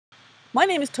My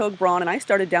name is Togue Braun, and I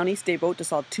started Down East Day Boat to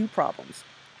solve two problems.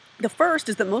 The first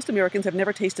is that most Americans have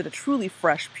never tasted a truly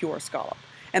fresh, pure scallop.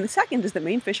 And the second is that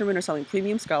Maine fishermen are selling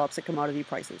premium scallops at commodity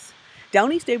prices.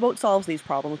 Down East Day Boat solves these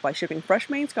problems by shipping fresh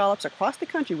Maine scallops across the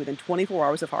country within 24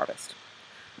 hours of harvest.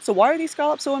 So why are these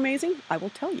scallops so amazing? I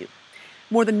will tell you.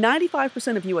 More than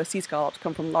 95% of U.S. sea scallops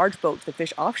come from large boats that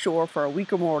fish offshore for a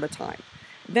week or more at a time.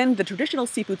 Then the traditional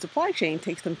seafood supply chain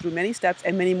takes them through many steps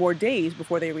and many more days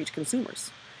before they reach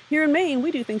consumers. Here in Maine,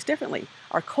 we do things differently.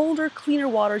 Our colder, cleaner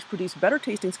waters produce better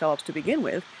tasting scallops to begin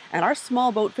with, and our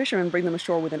small boat fishermen bring them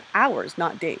ashore within hours,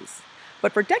 not days.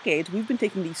 But for decades, we've been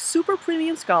taking these super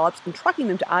premium scallops and trucking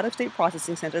them to out-of-state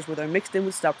processing centers where they're mixed in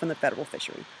with stuff from the federal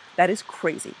fishery. That is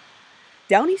crazy.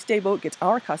 Down East Day Boat gets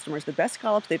our customers the best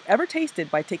scallops they've ever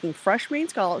tasted by taking fresh Maine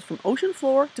scallops from ocean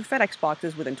floor to FedEx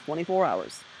boxes within 24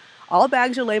 hours. All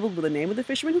bags are labeled with the name of the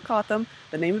fisherman who caught them,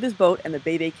 the name of his boat, and the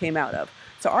bay they came out of.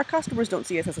 So our customers don't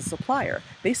see us as a supplier,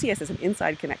 they see us as an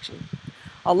inside connection.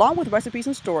 Along with recipes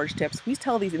and storage tips, we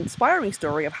tell the inspiring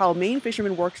story of how Maine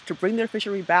fishermen worked to bring their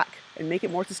fishery back and make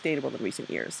it more sustainable in recent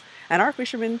years. And our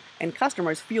fishermen and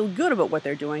customers feel good about what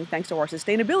they're doing thanks to our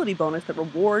sustainability bonus that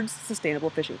rewards sustainable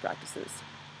fishing practices.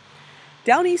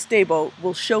 Down East Day Boat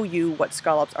will show you what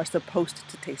scallops are supposed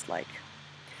to taste like.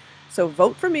 So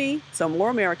vote for me so more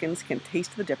Americans can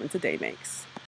taste the difference a day makes.